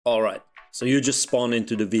Alright, so you just spawned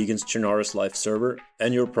into the Vigens Chernarus live server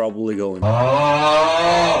and you're probably going,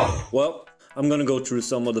 well, I'm gonna go through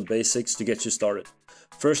some of the basics to get you started.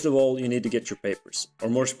 First of all, you need to get your papers, or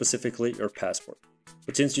more specifically, your passport.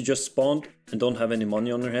 But since you just spawned and don't have any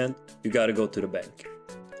money on your hand, you gotta go to the bank.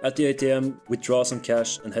 At the ATM, withdraw some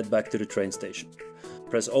cash and head back to the train station.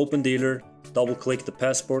 Press open dealer, double click the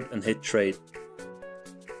passport and hit trade.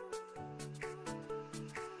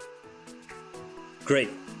 Great,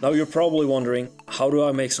 now you're probably wondering, how do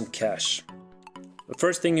I make some cash? The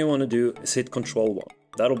first thing you want to do is hit Control 1.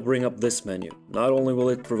 That'll bring up this menu. Not only will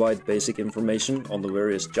it provide basic information on the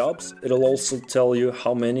various jobs, it'll also tell you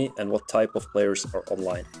how many and what type of players are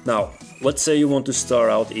online. Now, let's say you want to start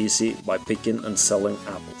out easy by picking and selling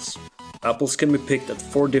apples. Apples can be picked at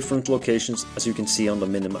 4 different locations, as you can see on the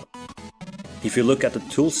minimap. If you look at the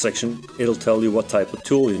tools section, it'll tell you what type of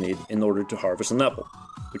tool you need in order to harvest an apple,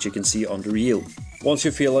 which you can see under yield. Once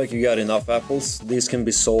you feel like you got enough apples, these can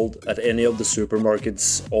be sold at any of the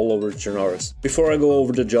supermarkets all over Chernarus. Before I go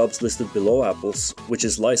over the jobs listed below apples, which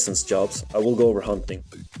is licensed jobs, I will go over hunting.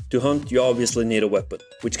 To hunt, you obviously need a weapon,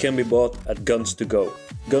 which can be bought at Guns to Go.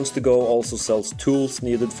 Guns to Go also sells tools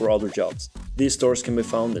needed for other jobs. These stores can be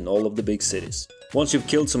found in all of the big cities. Once you've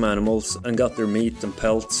killed some animals and got their meat and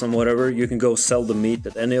pelts and whatever, you can go sell the meat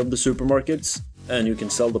at any of the supermarkets, and you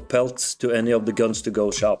can sell the pelts to any of the Guns to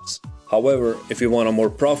Go shops. However, if you want a more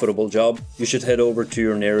profitable job, you should head over to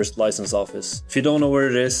your nearest license office. If you don't know where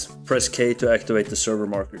it is, press K to activate the server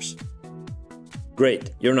markers. Great,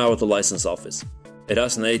 you're now at the license office. It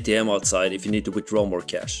has an ATM outside if you need to withdraw more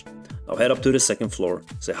cash. Now head up to the second floor,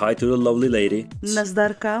 say hi to the lovely lady,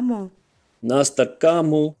 Nazdar kamo. Nazdar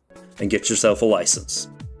kamo, and get yourself a license.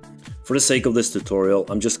 For the sake of this tutorial,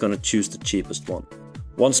 I'm just gonna choose the cheapest one.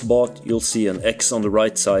 Once bought, you'll see an X on the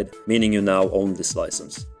right side, meaning you now own this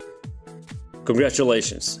license.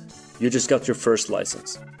 Congratulations, you just got your first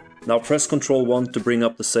license. Now press Ctrl 1 to bring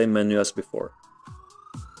up the same menu as before.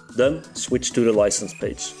 Then switch to the license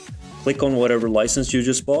page. Click on whatever license you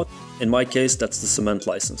just bought. In my case, that's the cement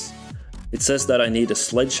license. It says that I need a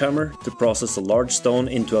sledgehammer to process a large stone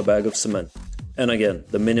into a bag of cement. And again,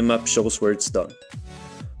 the minimap shows where it's done.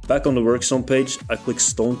 Back on the work zone page, I click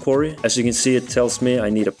stone quarry. As you can see, it tells me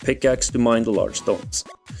I need a pickaxe to mine the large stones.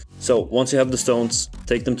 So once you have the stones,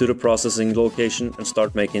 take them to the processing location and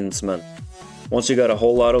start making cement. Once you got a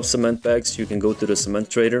whole lot of cement bags, you can go to the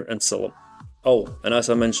cement trader and sell them. Oh, and as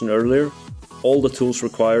I mentioned earlier, all the tools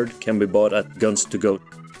required can be bought at Guns to Go.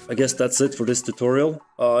 I guess that's it for this tutorial.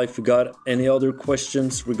 If you got any other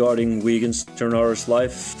questions regarding Vigens Chernarus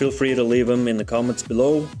life, feel free to leave them in the comments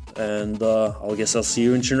below, and I guess I'll see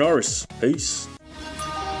you in Chernarus. Peace!